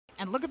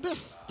And look at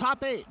this,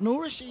 top 8. No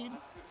Rashid,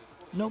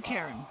 no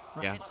Karen.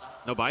 Right? Yeah,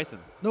 no Bison.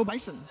 No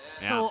Bison.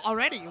 Yeah. So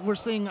already we're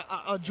seeing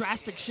a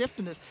drastic shift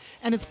in this.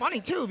 And it's funny,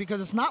 too,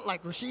 because it's not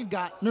like Rashid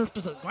got nerfed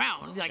to the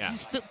ground. Like,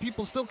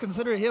 people still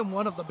consider him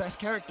one of the best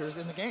characters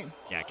in the game.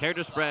 Yeah,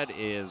 character spread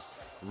is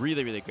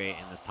really, really great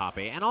in this top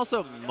 8. And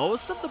also,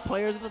 most of the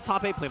players in the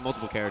top 8 play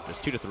multiple characters,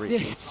 2 to 3. Yeah,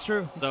 it's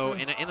true. So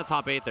in the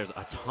top 8, there's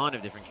a ton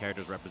of different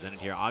characters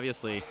represented here.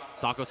 Obviously,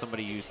 Sako's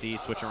somebody you see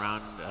switch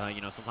around,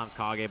 sometimes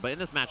Kage. But in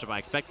this matchup, I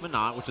expect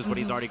Manat, which is what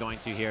he's already going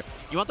to here.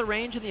 You want the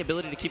range and the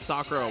ability to keep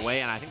Sakura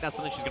away, and I think that's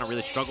something she's going to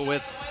really struggle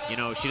with. You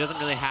know, she doesn't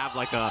really have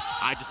like a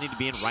I just need to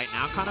be in right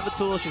now kind of a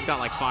tool. She's got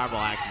like Fireball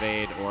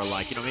activate or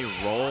like, maybe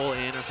roll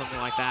in or something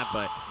like that.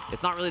 But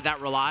it's not really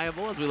that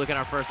reliable as we look at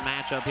our first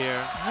matchup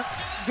here. Yep.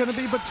 Going to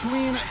be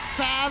between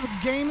FAV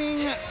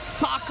Gaming,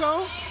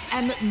 Sako,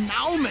 and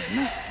Nauman.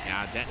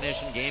 Yeah,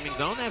 Detonation Gaming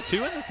Zone. They have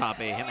 2 in this top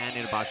 8, him and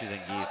Itabashi's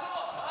and Geef.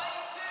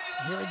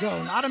 Here we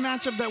go. Not a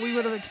matchup that we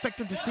would have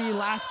expected to see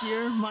last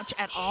year much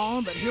at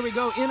all, but here we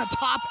go in a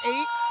top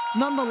 8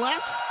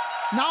 nonetheless.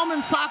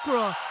 Nauman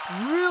Sakura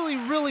really,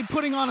 really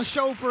putting on a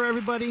show for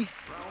everybody.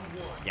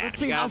 Yeah, let's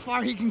see how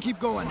far he can keep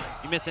going.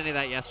 If you missed any of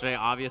that yesterday,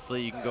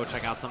 obviously you can go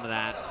check out some of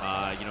that.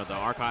 The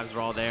archives are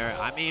all there.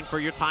 I mean, for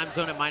your time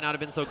zone, it might not have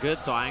been so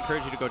good, so I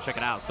encourage you to go check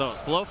it out. So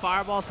slow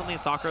Fireball, something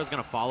Sakura is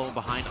going to follow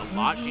behind a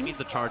lot. She needs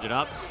to charge it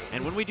up.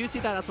 And when we do see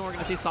that, that's when we're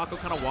going to see Sako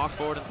kind of walk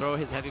forward and throw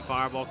his heavy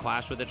Fireball,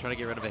 clash with it, try to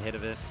get rid of a hit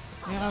of it.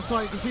 Yeah, that's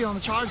why you can see on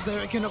the charge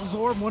there, it can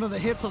absorb one of the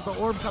hits of the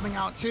orb coming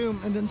out too,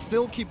 and then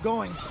still keep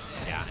going.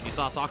 Yeah, and you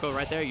saw Sako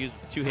right there use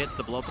 2 hits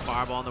to blow up the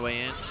Fireball on the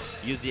way in.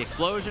 Use the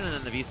explosion and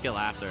then the V-skill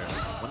after.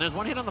 When there's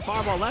 1 hit on the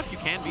Fireball left, you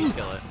can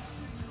V-skill it.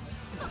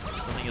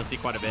 Something you'll see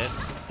quite a bit.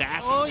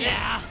 Dash. Oh,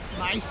 yeah.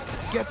 Nice.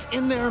 Gets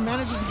in there,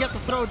 manages to get the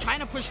throw, trying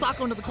to push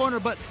Sako into the corner,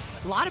 but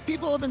a lot of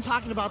people have been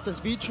talking about this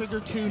V-Trigger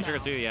 2 now. V-Trigger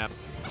 2, yeah.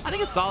 I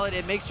think it's solid.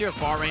 It makes your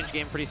far range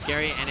game pretty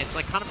scary, and it's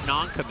like kind of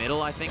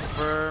non-committal, I think,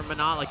 for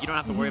Manat. Like, you don't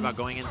have to worry about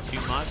going in too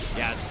much.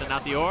 Yeah, just send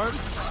out the orb,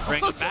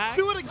 bring it back.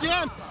 Do it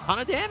again. Ton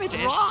of damage,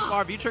 and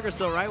our V-Trigger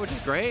still right, which is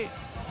great.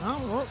 Oh,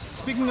 well,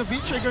 speaking of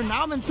V-Trigger,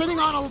 Nauman sitting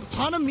on a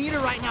ton of meter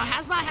right now.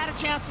 Has not had a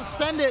chance to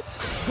spend it.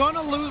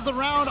 Gonna lose the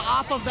round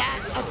off of that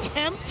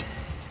attempt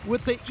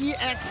with the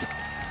EX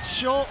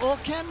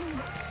Shoken.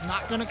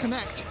 Not gonna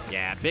connect.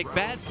 Yeah, big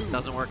bet.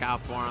 Doesn't work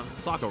out for him.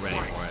 Sako ready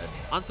for it.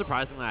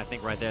 Unsurprisingly, I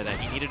think right there that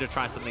he needed to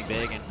try something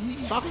big, and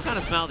Sako kind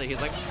of smelled it. He's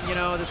like,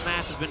 this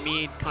match has been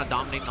me kind of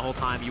dominating the whole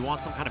time. You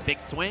want some kind of big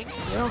swing?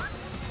 Yeah.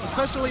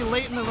 Especially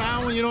late in the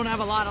round when you don't have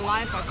a lot of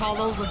life. I call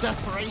those the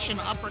desperation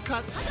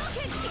uppercuts.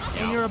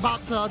 When you're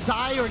about to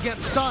die or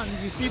get stunned,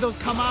 you see those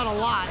come out a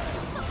lot.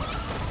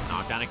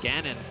 Knockdown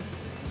again, and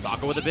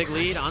Sako with a big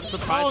lead.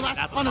 Unsurprisingly, oh,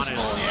 that's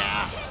punishable,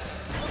 yeah.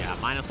 Yeah,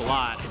 minus a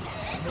lot.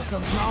 Here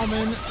comes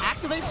Nauman.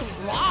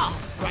 Activates Raw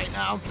right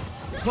now,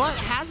 but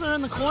has her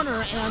in the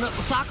corner, and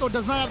Sako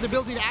does not have the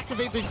ability to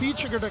activate the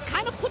V-Trigger to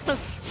kind of put the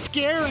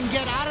scare and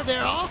get out of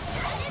there. Oh,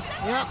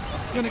 yep,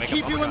 gonna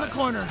keep you in the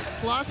corner.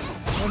 Plus,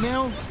 and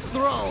now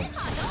throw.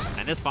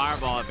 And this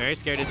Fireball, very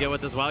scary to deal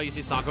with as well. You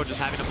see Sako just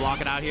having to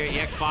block it out here.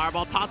 EX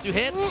Fireball, Tatsu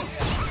hits.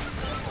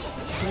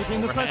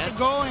 Keeping the pressure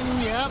going,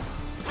 yep.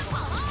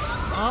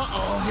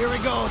 Uh-oh, here we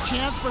go.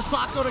 Chance for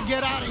Sako to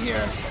get out of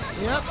here.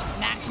 Yep,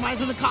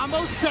 maximizing the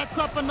combo, sets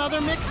up another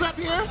mix-up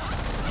here.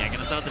 Yeah,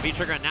 gonna set up the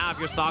V-Trigger, and now if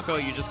you're Sako,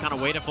 you just kind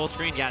of wait at full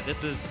screen. Yeah,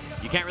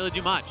 you can't really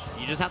do much.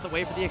 You just have to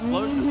wait for the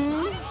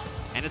explosion.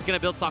 And it's gonna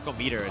build Sako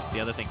meter, is the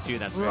other thing too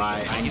that's very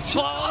good. Right? He's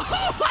close.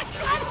 Oh my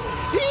god!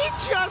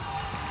 He just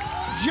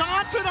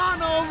jaunted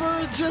on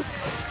over,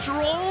 just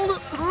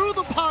strolled through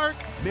the park,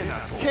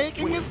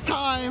 taking his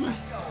time.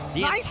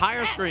 The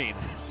entire screen.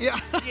 Yeah.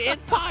 The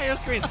entire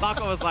screen.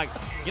 Sako was like,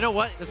 you know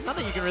what? There's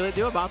nothing you can really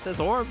do about this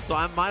orb, so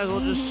I might as well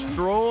just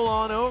stroll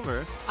on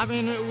over. I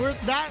mean,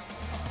 that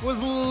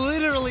was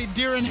literally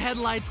deer in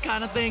headlights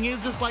kind of thing. He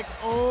was just like,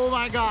 oh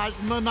my gosh,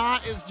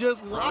 Manat is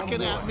just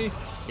walking at me.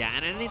 Yeah,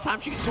 and anytime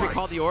she can just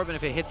recall the orb, and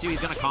if it hits you,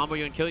 he's going to combo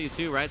you and kill you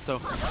too, right? So,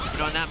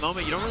 in that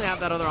moment, you don't really have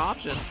that other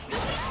option.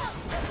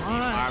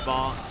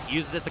 Fireball,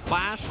 uses it to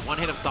clash. 1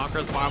 hit of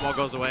Sakura's Fireball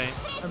goes away.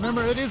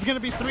 Remember, it is going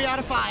to be 3 out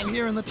of 5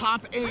 here in the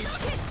top 8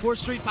 for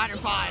Street Fighter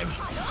V.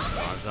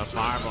 Charge up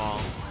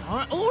Fireball. All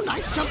right. Oh,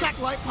 nice jump back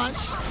light punch.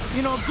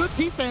 Good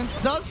defense.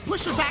 Does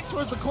push her back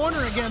towards the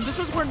corner again. This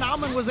is where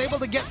Nauman was able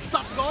to get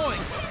stuff going.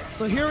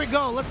 So here we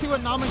go. Let's see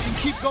what Nauman can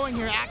keep going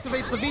here.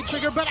 Activates the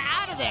V-Trigger, but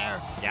out of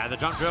there. Yeah, the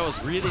jump drill was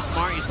really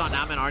smart. You saw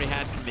Nauman already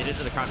had committed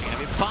to the crouching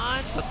heavy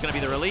punch. That's going to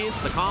be the release,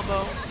 the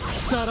combo.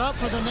 Set up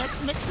for the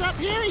next mix-up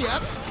here.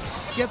 Yep.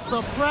 Gets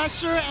the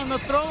pressure and the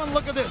throw, and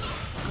look at this.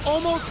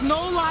 Almost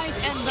no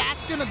life, and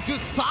that's going to do.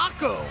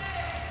 Sako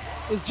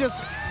is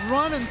just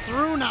running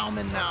through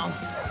Nauman now.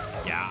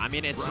 Yeah, I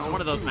mean, it's just one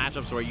of those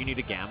matchups where you need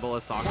to gamble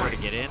as Sakura to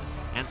get in.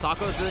 And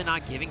Sako is really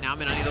not giving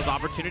Nauman any of those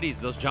opportunities,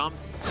 those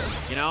jumps.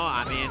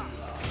 I mean,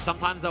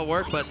 sometimes they'll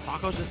work, but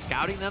Sako's just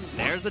scouting them.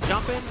 There's the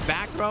jump in,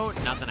 back throw,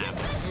 nothing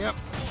happens. Yep.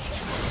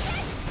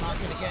 Not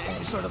going to get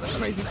any sort of the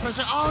crazy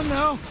pressure. Oh,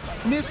 no.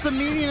 Missed the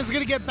median, is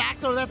going to get back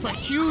throw. That's a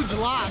huge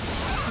loss.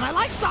 And I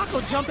like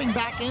Sako jumping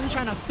back in,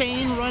 trying to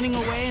feign running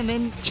away and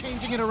then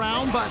changing it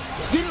around, but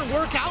didn't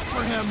work out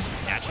for him.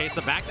 Yeah, chase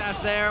the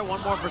backdash there. One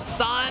more for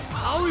stun.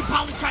 Oh, he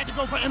probably tried to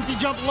go for empty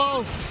jump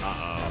low.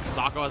 Uh-oh.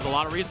 Sako has a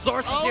lot of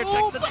resources here.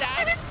 Checks the but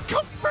dash. didn't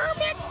confirm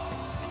it.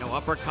 No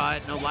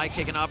uppercut, no light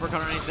kick, an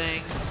uppercut or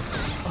anything.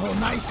 Oh,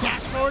 nice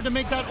dash forward to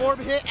make that orb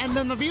hit, and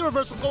then the V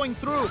reversal going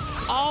through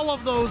all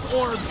of those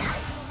orbs.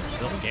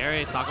 Still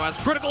scary. Sako has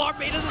critical orb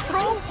bait as a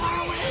throw.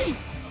 Far away.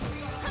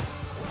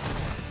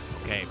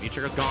 Okay,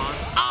 V-trigger's gone.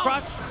 Oh.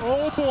 Crush.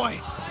 Oh boy.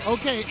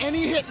 Okay,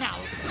 any hit now.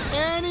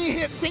 Any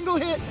hit, single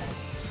hit.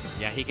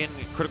 Yeah, he can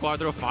critical art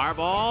through a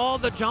fireball.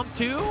 The jump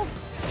too.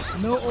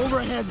 No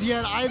overheads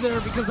yet either,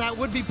 because that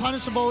would be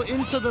punishable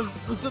into the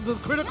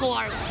critical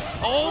art.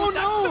 Oh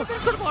no!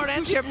 Critical art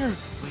Execution chip. error.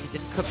 He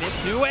didn't commit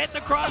to it.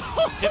 The crush.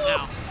 Chip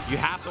now. You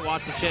have to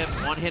watch the chip.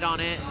 One hit on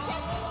it.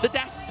 The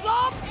dash is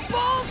up.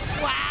 Boom.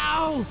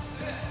 Wow.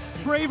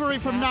 Bravery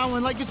from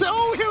Nauman, like you said.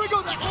 Oh, here we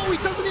go. Oh, he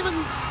doesn't even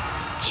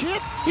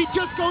chip. He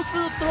just goes for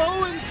the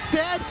throw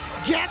instead.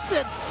 Gets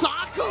it.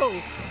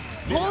 Sako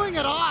pulling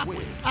it off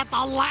at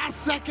the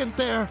last second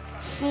there,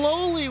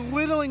 slowly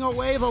whittling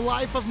away the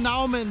life of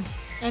Nauman,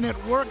 and it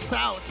works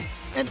out.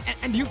 And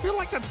do you feel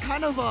like that's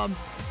kind of,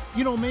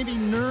 you know, maybe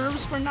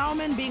nerves for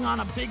Nauman being on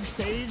a big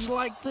stage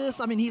like this?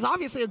 I mean, he's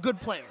obviously a good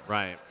player.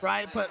 Right.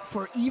 Right, but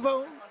for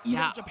EVO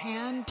Yeah.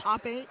 Japan,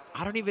 top 8?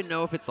 I don't even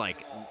know if it's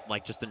like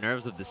just the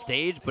nerves of the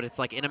stage, but it's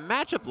like in a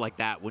matchup like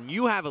that, when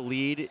you have a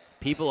lead,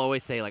 people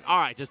always say like, all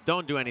right, just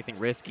don't do anything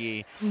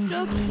risky.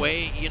 Just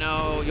wait, you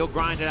know, you'll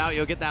grind it out,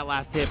 you'll get that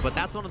last hit. But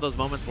that's one of those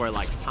moments where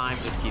like time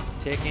just keeps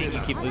ticking, you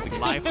keep losing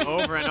life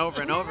over and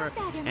over and over.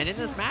 And in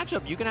this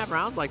matchup, you can have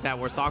rounds like that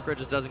where Sakura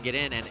just doesn't get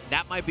in, and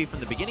that might be from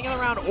the beginning of the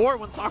round or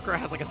when Sakura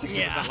has like a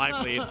 60%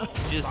 life lead.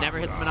 She just never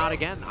hits Minot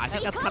again. I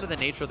think that's kind of the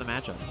nature of the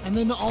matchup. And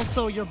then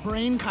also your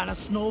brain kind of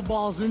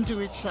snowballs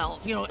into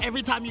itself. You know,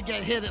 every time you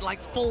get hit, it like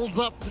folds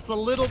up just a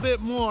little bit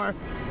more.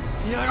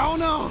 You're like, oh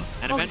no.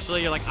 And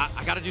eventually you're like,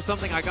 I gotta do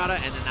something, I gotta.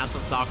 And then that's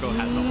when Sako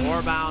has the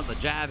war bound, the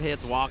jab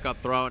hits, walk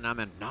up throw, and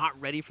I'm not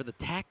ready for the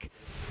tech.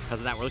 Because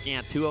of that, we're looking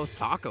at 2-0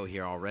 Sako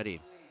here already.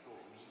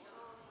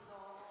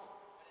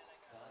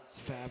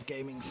 FAV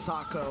Gaming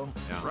Sako,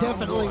 Yeah.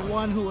 definitely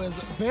one who is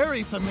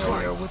very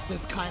familiar with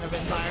this kind of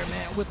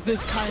environment, with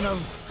this kind of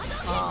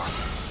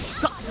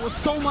with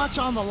so much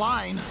on the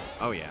line.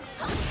 Oh yeah.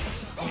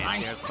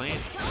 Nice. Clean.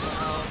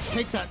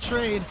 Take that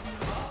trade,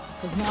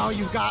 because now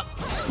you've got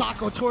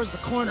Sako towards the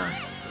corner.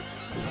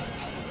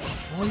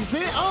 Well, he's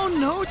in. Oh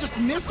no, just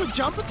missed the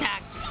jump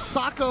attack.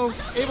 Sako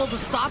able to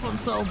stop him,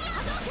 so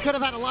could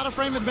have had a lot of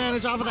frame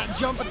advantage off of that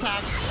jump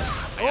attack.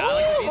 Yeah,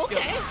 Oh,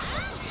 okay.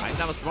 Nice,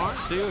 that was smart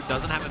too.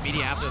 Doesn't have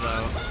immediate after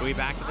though. Sweep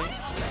back to me.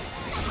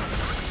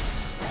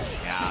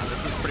 Yeah,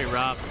 this is pretty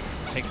rough.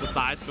 Takes the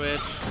side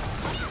switch.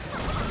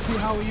 See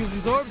how we use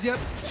these orbs. Yep,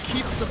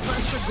 keeps the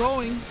pressure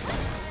going.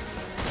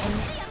 And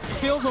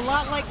feels a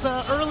lot like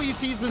the early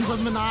seasons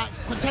of Minot.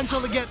 Potential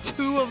to get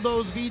 2 of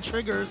those V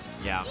triggers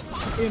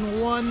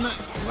in one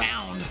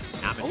round.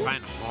 I've been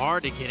trying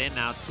hard to get in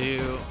now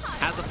too.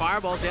 Has the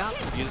fireballs, yeah.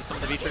 Uses some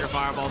of the V trigger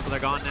fireballs, so they're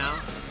gone now.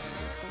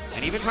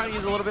 And even trying to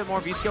use a little bit more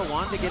V skill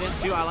 1 to get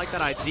into. I like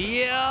that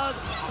idea.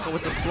 Sako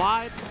with the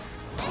slide.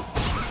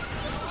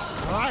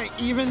 All right,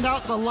 evened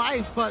out the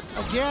life, but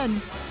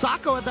again,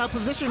 Sako at that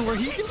position where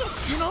he can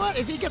just, you know what,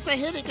 if he gets a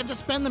hit, he can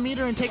just spend the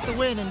meter and take the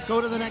win and go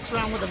to the next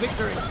round with a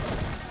victory.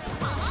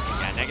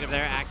 Yeah, negative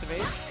there,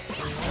 activates.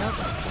 Yep.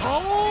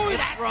 Oh,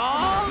 that's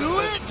wrong. Do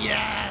it,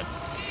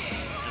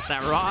 yes. Just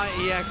that raw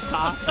EX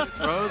top,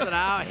 throws it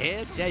out,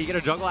 hits. Yeah, you get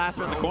a juggle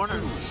after in the corner.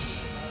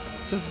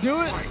 Just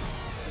do it.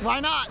 Why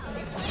not?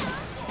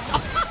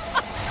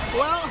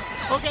 Well,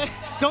 okay.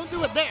 Don't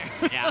do it there.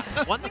 Yeah.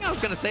 One thing I was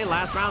going to say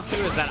last round, too,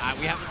 is that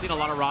we haven't seen a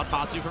lot of raw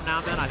Tatsu from now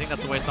and then. I think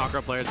that's the way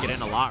Sakura players get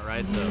in a lot,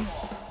 right? So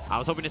I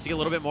was hoping to see a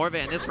little bit more of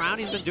it. And this round,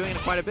 he's been doing it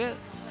quite a bit.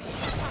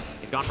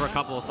 He's gone for a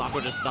couple.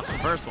 Sako just stuffed the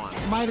first one.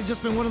 Might have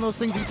just been one of those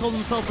things he told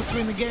himself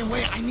between the game,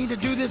 wait, I need to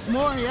do this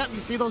more. Yep, you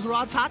see those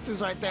raw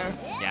Tatsus right there.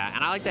 Yeah,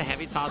 and I like the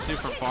heavy Tatsu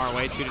from far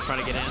away, too, to try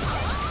to get in.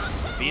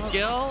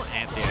 V-skill,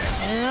 anti-air.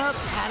 Yep,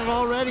 had it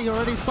already.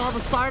 Already saw the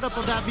startup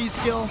of that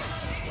V-skill.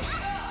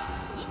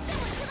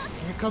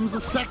 Here comes the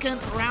second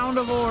round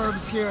of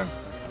orbs here.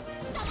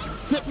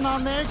 Sitting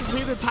on there, because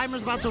see the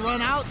timer's about to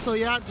run out, so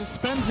yeah, it just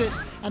spends it.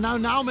 And now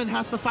Nauman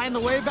has to find the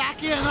way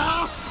back in.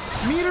 Oh,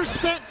 meter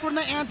spent from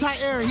the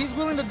anti-air. He's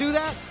willing to do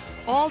that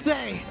all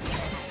day.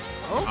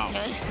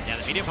 Okay. Oh. Yeah,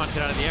 the medium punch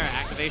hit out of the air.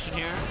 Activation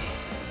here.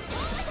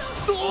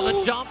 Oh,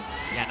 the jump.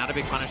 Yeah, not a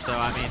big punish, though.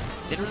 I mean,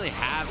 didn't really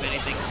have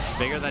anything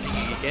bigger that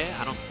he could get,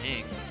 I don't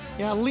think.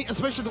 Yeah,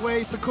 especially the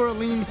way Sakura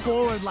leaned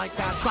forward like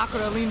that.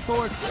 Sakura leaned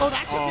forward. Oh,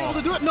 that should be able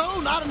to do it.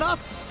 No, not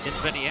enough. Didn't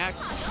spend EX.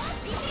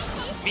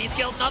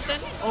 V-skill, nothing.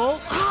 Oh,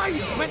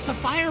 he went the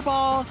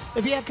fireball.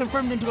 If he had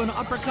confirmed into an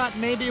uppercut,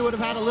 maybe it would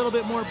have had a little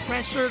bit more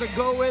pressure to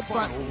go with,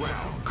 but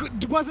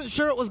wasn't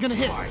sure it was going to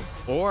hit.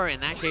 Or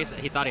in that case,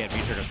 he thought he had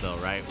V-trigger still,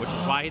 right? Which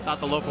is why he thought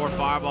the low forward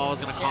fireball was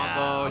going to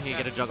combo. He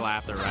could get a juggle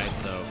after, right?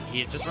 So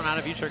he had just run out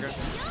of V-trigger.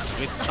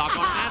 We stock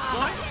on match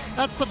point.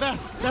 That's the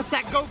best. That's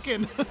that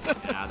Goken.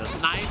 Yeah, the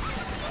snipe.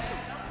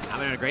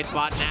 I'm in a great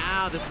spot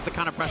now. This is the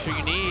kind of pressure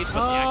you need.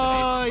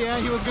 Oh, yeah,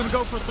 he was going to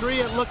go for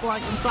 3, it looked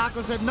like, and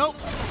Sako said nope.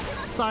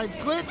 Side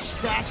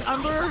switch, dash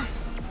under.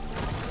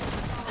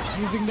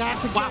 Using that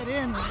to get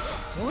in.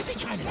 What was he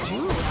trying to do?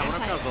 I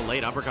wonder if that was a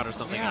late uppercut or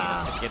something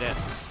to get in.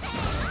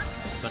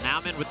 So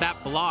Nauman with that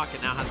block,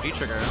 and now has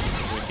V-trigger.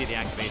 We see the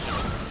activation.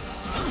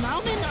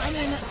 Nauman, I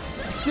mean,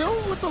 still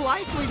with the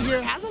life lead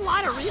here, has a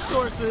lot of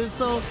resources,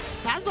 so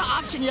has the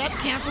option yet,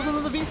 cancels into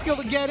the V-skill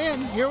to get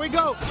in. Here we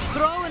go.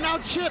 Throw and now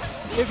Chip.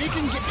 If he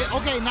can get,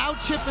 okay, now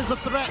Chip is a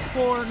threat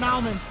for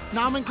Nauman.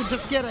 Nauman could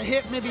just get a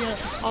hit, maybe a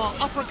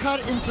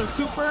uppercut into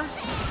super.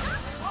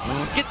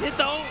 Gets hit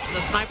though.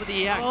 The snipe with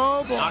the EX.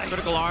 Oh boy. Not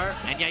critical art.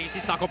 And yeah, you see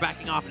Sako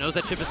backing off. Knows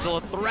that Chip is still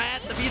a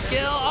threat. The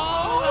V-skill.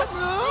 Oh,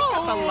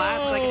 no. At the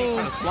last second he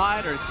tried to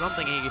slide or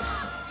something. He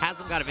had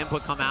some kind of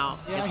input come out.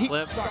 Yeah,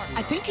 flipped.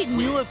 I think he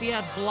knew if he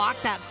had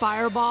blocked that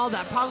fireball,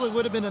 that probably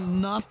would have been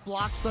enough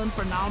block stun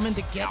for Nauman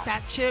to get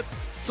that Chip.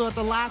 So at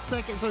the last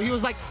second, so he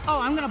was like,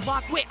 oh, I'm going to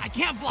block. Wait, I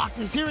can't block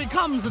this. Here he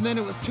comes. And then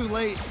it was too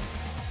late.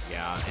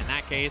 Yeah, in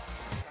that case,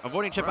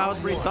 avoiding Chip out was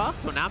pretty tough.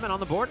 So Nauman on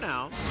the board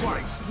now.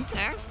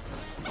 Okay.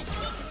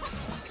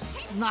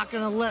 Not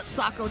going to let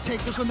Sako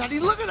take this one.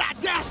 Look at that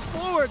dash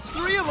forward.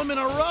 3 of them in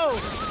a row.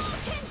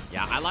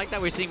 Yeah, I like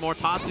that we're seeing more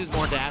Tatsus,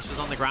 more dashes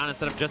on the ground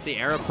instead of just the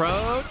air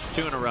approach.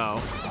 2 in a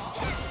row.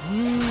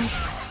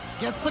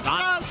 Gets the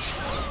crush.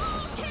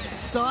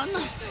 Stun.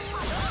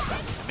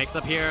 Mix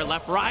up here,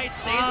 left, right,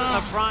 stays in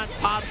the front.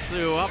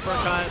 Tatsu,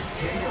 uppercut.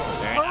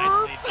 Very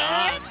nicely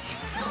done.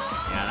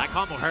 Yeah, that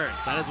combo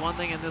hurts. That is one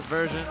thing in this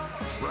version.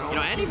 You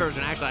know, any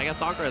version, actually. I guess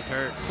Sakura is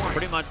hurt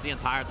pretty much the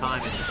entire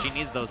time. It's just she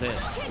needs those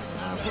hits.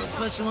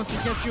 Especially once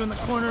he gets you in the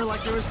corner,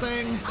 like you were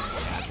saying.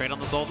 Yeah, trade on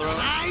the soul throw.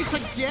 Nice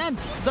again.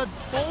 The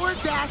forward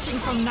dashing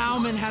from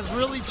Nauman has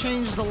really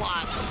changed a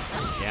lot.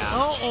 Yeah.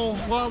 Uh-oh.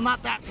 Well,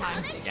 not that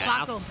time.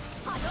 Yeah, Sako.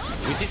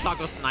 We see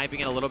Sako sniping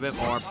it a little bit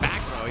more.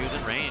 Back throw, he was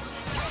in range.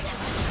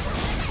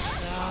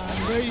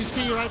 And there you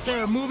see right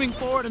there, moving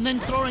forward and then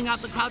throwing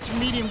out the crouching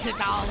medium kick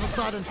all of a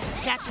sudden,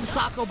 catching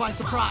Sako by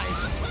surprise.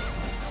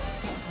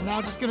 And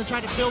now just going to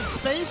try to build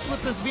space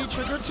with this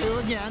V-trigger too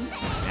again.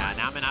 Yeah,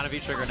 Nauman out of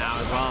V-trigger now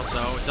as well, so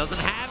it doesn't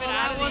have it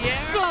out of the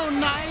air. So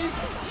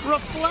nice.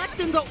 Reflect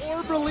into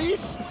orb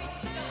release.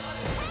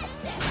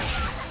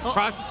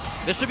 Crush.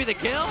 This should be the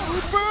kill.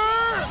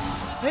 Super!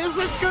 Is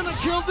this going to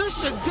kill? This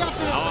should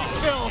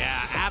definitely kill.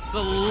 Yeah,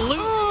 absolutely.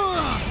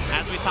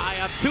 As we tie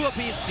up 2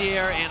 apiece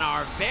here in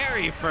our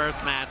very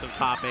first match of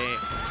top 8.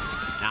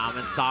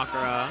 Nauman,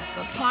 Sakura.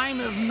 The time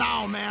is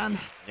now, man.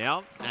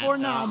 Yep. For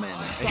Nauman.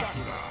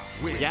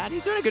 Yeah, and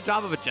he's doing a good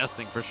job of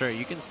adjusting for sure.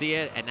 You can see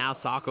it, and now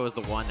Sako is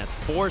the one that's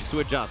forced to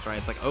adjust, right?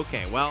 It's like,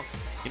 okay, well,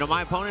 you know,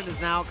 my opponent is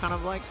now kind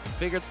of like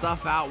figured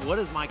stuff out. What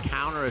is my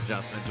counter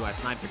adjustment? Do I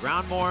snipe the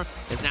ground more?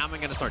 Is Nauman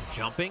going to start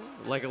jumping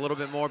like a little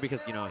bit more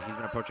because, you know, he's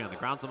been approaching on the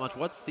ground so much?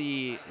 What's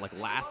the like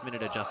last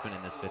minute adjustment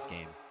in this 5th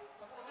game?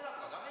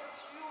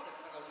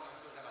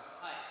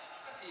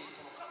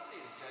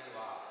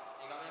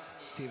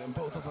 See them,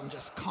 both of them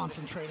just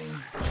concentrating,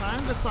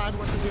 trying to decide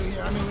what to do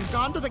here. I mean, we've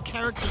gone to the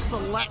character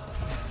select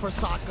for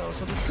Sako,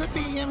 so this could be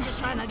him just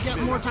trying to get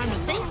more time to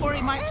think, or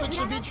he might switch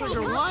to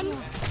V-trigger 1.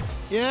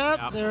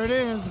 Yep, there it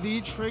is,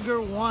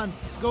 V-trigger 1.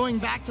 Going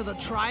back to the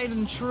tried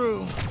and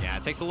true. Yeah,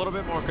 it takes a little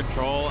bit more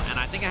control, and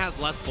I think it has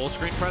less full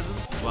screen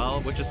presence as well,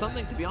 which is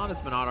something, to be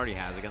honest, Minot already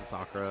has against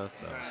Sakura.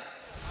 So.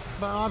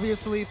 But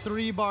obviously,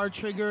 3-bar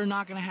trigger,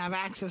 not going to have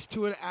access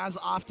to it as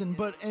often.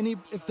 But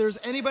if there's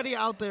anybody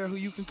out there who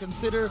you can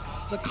consider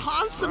the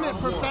consummate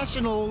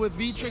professional with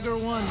V-trigger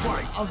 1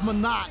 of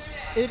Minot,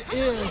 it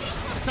is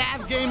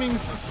FAV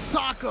Gaming's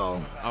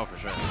Sako. Oh, for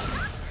sure.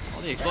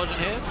 Oh, the explosion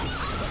hit.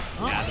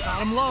 Oh, yeah,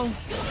 got him low.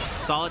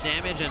 Solid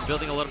damage and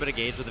building a little bit of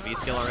gauge with the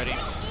V-skill already.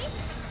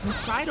 We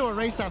tried to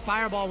erase that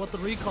fireball with the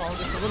recall,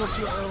 just a little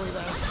too early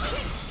there.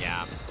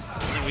 Yeah.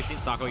 Something we've seen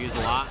Sako use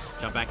a lot.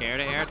 Jump back air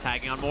to air,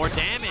 tagging on more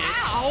damage.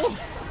 Ow!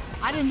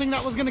 I didn't think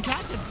that was going to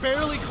catch it.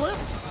 Barely clipped.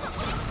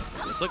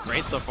 This looked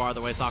great so far,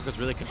 the way Sako's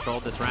really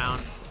controlled this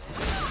round.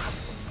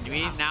 You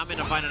need Nauman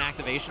to find an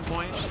activation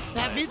point.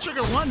 That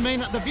V-trigger 1 may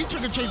not, the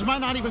V-trigger change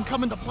might not even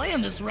come into play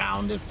in this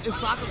round if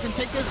Sako can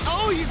take this.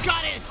 Oh, you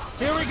got it!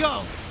 Here we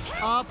go.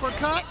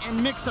 Uppercut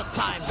and mix-up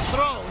time.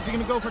 Throw. Is he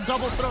going to go for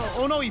double throw?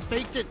 Oh no, he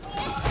faked it.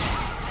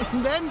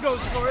 And then goes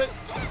for it.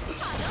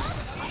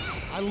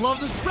 I love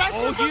this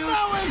pressure from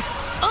Owen.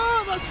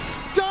 Oh, the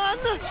stun!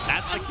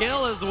 That's the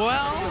kill as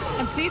well.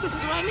 And see, this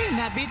is what I mean.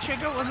 That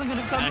V-trigger wasn't going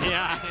to come into play.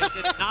 Yeah, it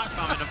did not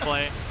come into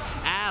play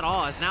at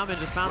all. As Nauman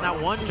just found that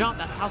one jump.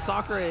 That's how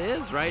Sakura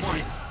is, right?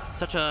 She's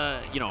such a,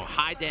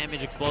 high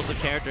damage, explosive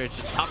character. It's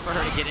just tough for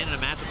her to get in a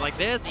matchup like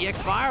this.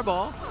 EX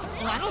Fireball.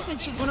 And I don't think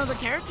she's one of the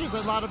characters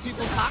that a lot of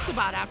people talked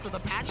about after the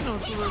patch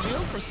notes were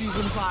revealed for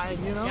Season 5,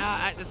 you know?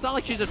 Yeah, it's not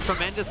like she's a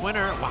tremendous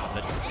winner. Wow,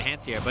 the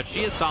hands here, but she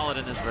is solid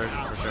in this version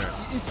for sure.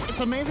 It's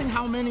amazing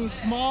how many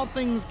small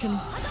things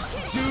can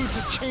do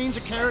to change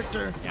a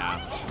character. Yeah.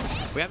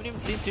 We haven't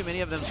even seen too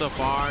many of them so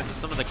far, just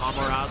some of the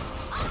combo routes.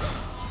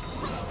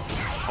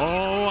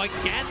 Oh,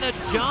 again the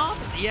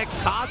jumps. EX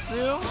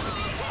Tatsu.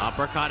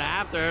 Uppercut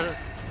after.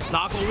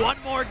 Sako, one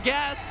more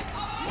guess.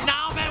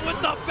 Nauman with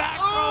the back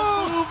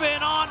row,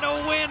 moving on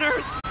to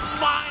winners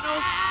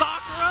finals.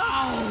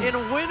 Sakura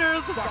in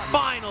winners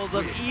finals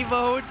of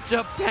EVO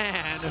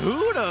Japan.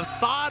 Who'd have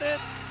thought it?